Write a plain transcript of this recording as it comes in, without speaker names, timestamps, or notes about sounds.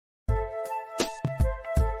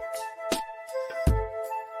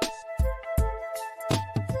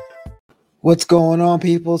What's going on,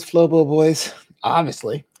 people? It's Flobo Boys,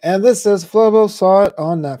 obviously. And this is Flobo Saw It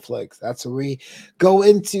on Netflix. That's where we go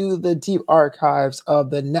into the deep archives of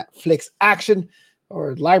the Netflix action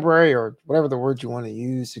or library or whatever the word you want to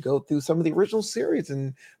use to go through some of the original series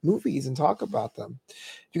and movies and talk about them.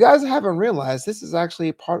 If you guys haven't realized, this is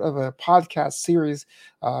actually part of a podcast series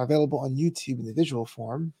available on YouTube in the visual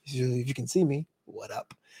form. If you can see me, what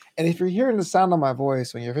up? And if you're hearing the sound of my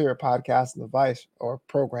voice on your favorite podcast device or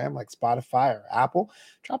program like Spotify or Apple,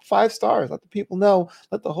 drop 5 stars. Let the people know,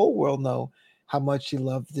 let the whole world know how much you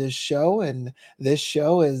love this show. And this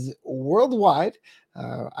show is worldwide.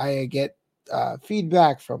 I get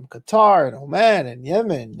feedback from Qatar and Oman and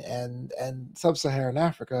Yemen and Sub-Saharan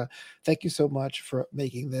Africa. Thank you so much for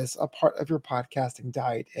making this a part of your podcasting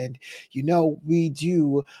diet. And we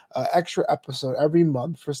do an extra episode every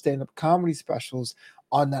month for stand-up comedy specials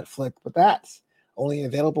on Netflix, but that's only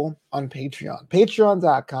available on Patreon.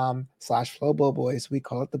 Patreon.com/FlowBoys. We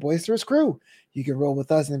call it the Boisterous Crew. You can roll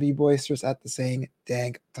with us and be boisterous at the same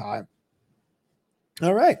dang time.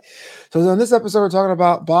 All right. So in this episode, we're talking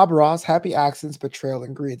about Bob Ross, Happy Accidents, Betrayal,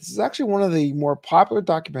 and Greed. This is actually one of the more popular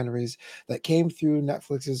documentaries that came through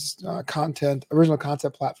Netflix's original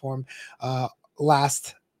content platform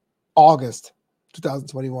last August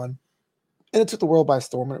 2021. And it took the world by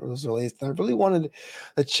storm when it was released. And I really wanted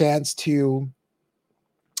the chance to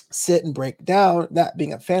sit and break down that,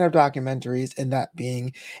 being a fan of documentaries and that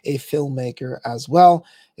being a filmmaker as well.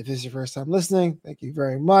 If this is your first time listening, thank you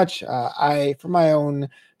very much. For my own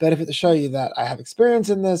benefit, to show you that I have experience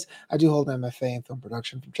in this, I do hold an MFA in film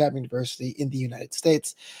production from Chapman University in the United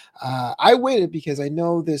States. I waited because I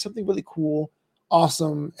know there's something really cool,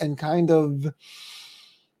 awesome, and kind of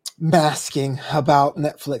masking about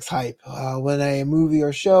Netflix hype. When a movie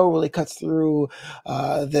or show really cuts through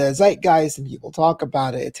the zeitgeist and people talk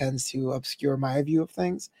about it, it tends to obscure my view of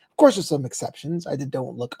things. Of course, there's some exceptions. I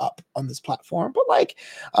don't look up on this platform, but like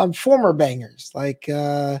former bangers, like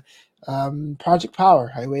Project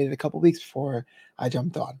Power, I waited a couple weeks before I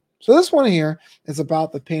jumped on. So this one here is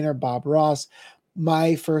about the painter Bob Ross.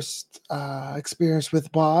 My first experience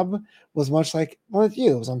with Bob was much like one of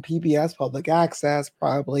you. It was on PBS, public access,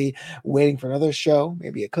 probably waiting for another show,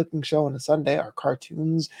 maybe a cooking show on a Sunday or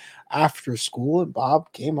cartoons after school. And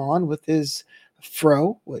Bob came on with his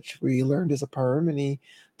fro, which we learned is a perm, and he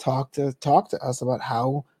talked to us about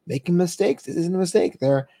how making mistakes isn't a mistake.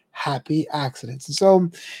 They're happy accidents. And so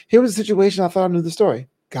here was a situation I thought I knew the story.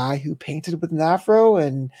 Guy who painted with an afro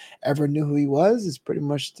and ever knew who he was is pretty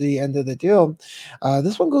much the end of the deal.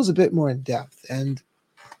 This one goes a bit more in depth, and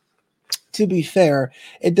to be fair,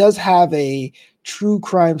 it does have a true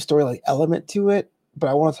crime story like element to it, but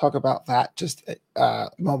I want to talk about that just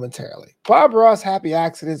momentarily. Bob Ross, Happy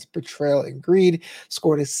Accidents, Betrayal, and Greed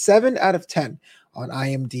scored a 7 out of 10 on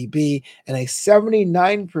IMDb and a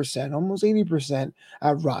 79%, almost 80%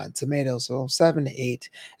 at Rotten Tomatoes, so 7 to 8.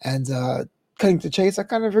 And cutting to chase, I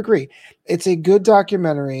kind of agree. It's a good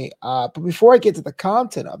documentary, but before I get to the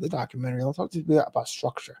content of the documentary, I'll talk to you about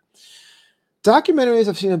structure. Documentaries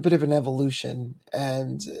have seen a bit of an evolution,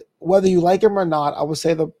 and whether you like them or not, I would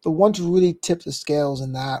say the one to really tip the scales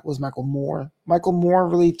in that was Michael Moore. Michael Moore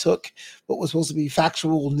really took what was supposed to be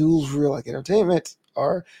factual newsreel like entertainment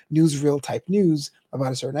or newsreel type news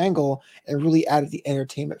about a certain angle and really added the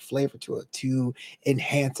entertainment flavor to it to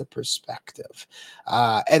enhance a perspective.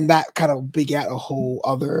 And that kind of begat a whole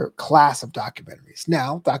other class of documentaries.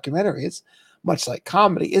 Now, documentaries, much like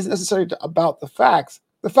comedy, isn't necessarily about the facts.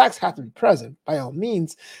 The facts have to be present by all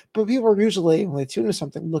means, but people are usually, when they tune into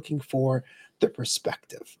something, looking for the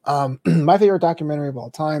perspective. My favorite documentary of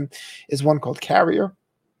all time is one called Carrier.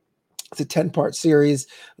 It's a 10-part series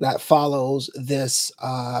that follows this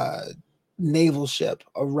naval ship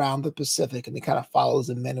around the Pacific, and it kind of follows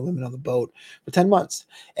the men and women on the boat for 10 months.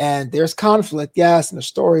 And there's conflict, yes, and there's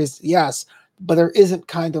stories, yes, but there isn't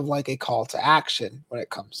kind of like a call to action when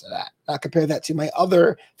it comes to that. I compare that to my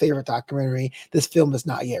other favorite documentary. This film is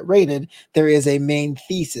not yet rated. There is a main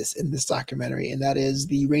thesis in this documentary, and that is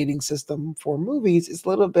the rating system for movies is a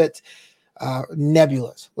little bit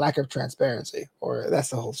nebulous, lack of transparency, or that's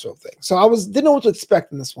the whole show thing. So didn't know what to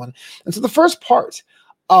expect in this one. And so the first part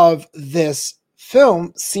of this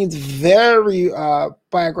film seems very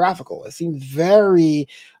biographical. It seems very,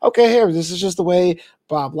 okay, here, this is just the way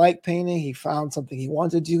Bob liked painting. He found something he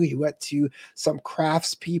wanted to do. He went to some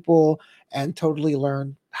crafts people and totally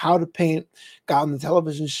learned how to paint, got on the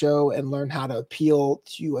television show and learned how to appeal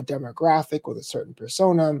to a demographic with a certain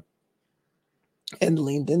persona. and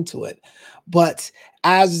leaned into it. But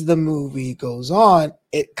as the movie goes on,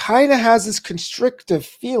 it kind of has this constrictive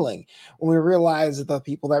feeling when we realize that the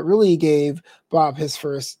people that really gave Bob his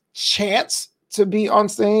first chance to be on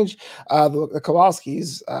stage, the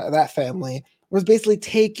Kowalskis, that family, was basically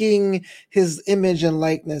taking his image and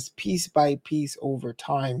likeness piece by piece over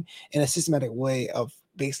time in a systematic way of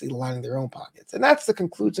basically lining their own pockets. And that's the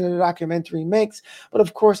conclusion the documentary makes. But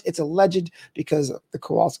of course, it's alleged because the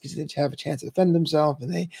Kowalskis didn't have a chance to defend themselves,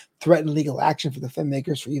 and they threatened legal action for the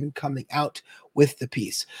filmmakers for even coming out with the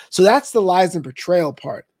piece. So that's the lies and betrayal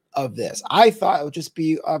part of this. I thought it would just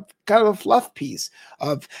be a kind of a fluff piece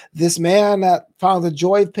of this man that found the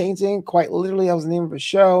joy of painting. Quite literally, that was the name of a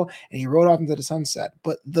show, and he rode off into the sunset.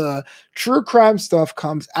 But the true crime stuff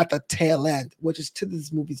comes at the tail end, which is to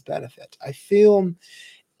this movie's benefit. I feel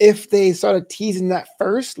if they started teasing that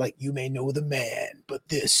first, like, you may know the man, but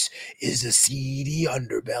this is a seedy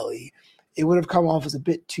underbelly, it would have come off as a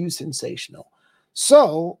bit too sensational.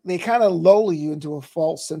 So they kind of lull you into a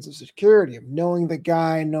false sense of security of knowing the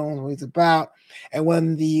guy, knowing what he's about. And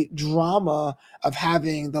when the drama of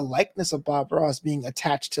having the likeness of Bob Ross being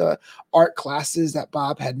attached to art classes that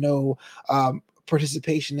Bob had no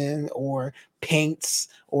participation in, or paints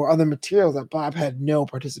or other materials that Bob had no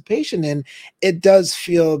participation in, it does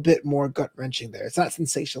feel a bit more gut-wrenching there. It's not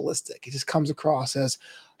sensationalistic. It just comes across as,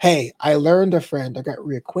 hey, I learned a friend. I got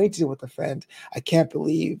reacquainted with a friend. I can't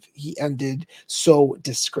believe he ended so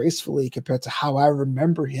disgracefully compared to how I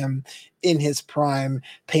remember him in his prime,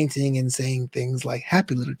 painting and saying things like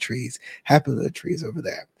happy little trees over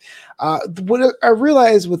there. What I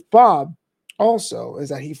realized with Bob also is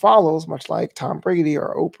that he follows, much like Tom Brady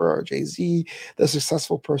or Oprah or Jay-Z, the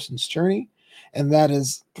successful person's journey. And that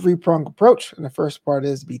is three-pronged approach. And the first part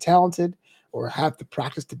is be talented, or have the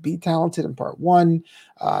practice to be talented in part one,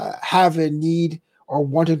 have a need or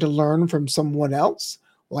wanting to learn from someone else,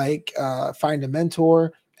 like find a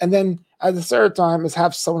mentor. And then at the third time is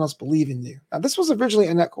have someone else believe in you. Now, this was originally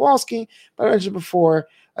Annette Kowalski, but I mentioned before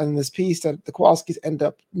in this piece that the Kowalskis end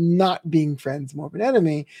up not being friends, more of an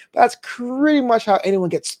enemy. But that's pretty much how anyone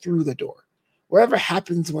gets through the door. Whatever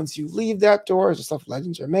happens once you leave that door is the stuff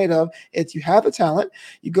legends are made of. It's you have a talent,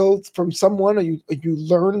 you go from someone, or you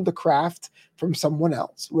learn the craft from someone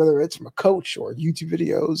else, whether it's from a coach or YouTube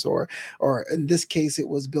videos, or in this case, it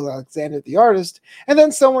was Bill Alexander, the artist. And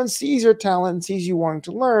then someone sees your talent, sees you wanting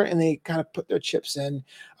to learn, and they kind of put their chips in.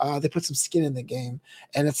 They put some skin in the game,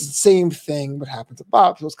 and it's the same thing what happened to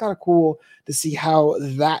Bob. So it's kind of cool to see how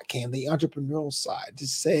that came, the entrepreneurial side,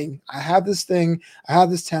 just saying, I have this thing, I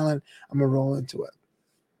have this talent, I'm gonna roll into it.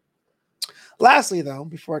 Lastly, though,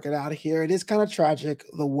 before I get out of here, it is kind of tragic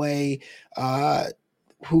the way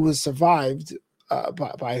who was survived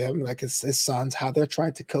by them, like his sons, how they're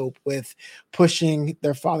trying to cope with pushing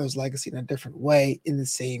their father's legacy in a different way in the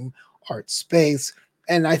same art space.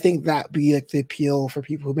 And I think that be like the appeal for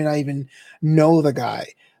people who may not even know the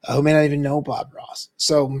guy, who may not even know Bob Ross.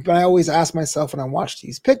 So, but I always ask myself when I watch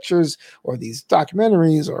these pictures or these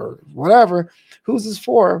documentaries or whatever, who's this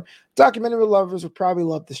for? Documentary lovers would probably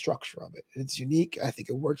love the structure of it. It's unique. I think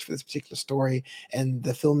it works for this particular story, and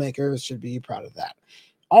the filmmakers should be proud of that.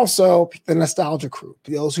 Also, the nostalgia crew,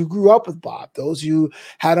 those who grew up with Bob, those who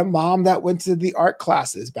had a mom that went to the art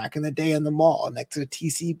classes back in the day in the mall next to the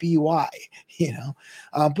TCBY,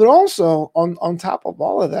 But also, on top of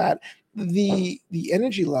all of that, the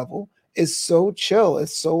energy level is so chill,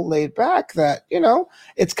 it's so laid back that,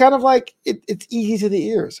 it's kind of like it's easy to the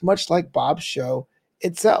ears, much like Bob's show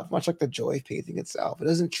itself, much like the joy of painting itself. It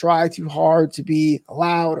doesn't try too hard to be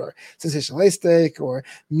loud or sensationalistic, or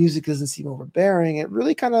music doesn't seem overbearing. It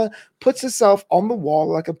really kind of puts itself on the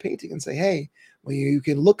wall like a painting and say, hey, when you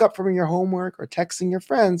can look up from your homework or texting your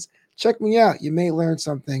friends, check me out. You may learn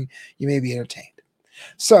something. You may be entertained.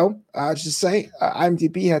 So just say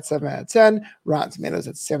IMDb had 7 out of 10, Rotten Tomatoes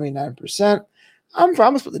at 79%. I'm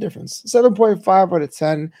gonna split the difference. 7.5 out of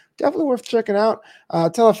 10. Definitely worth checking out.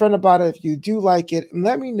 Tell a friend about it if you do like it, and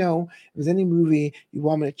let me know if there's any movie you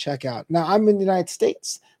want me to check out. Now, I'm in the United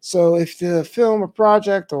States, so if the film or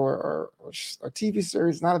project or TV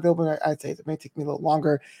series is not available in the United States, it may take me a little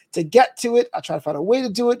longer to get to it. I'll try to find a way to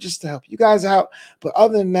do it just to help you guys out. But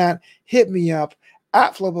other than that, hit me up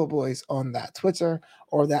at Flobo Boys on that Twitter,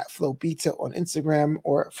 or that Flobito on Instagram,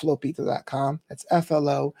 or flobito.com. That's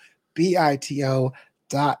FLOBITO.com.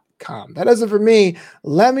 That does it for me.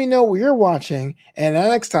 Let me know what you're watching, and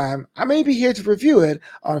next time I may be here to review it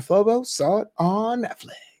on Flobo Saw It on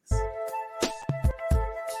Netflix.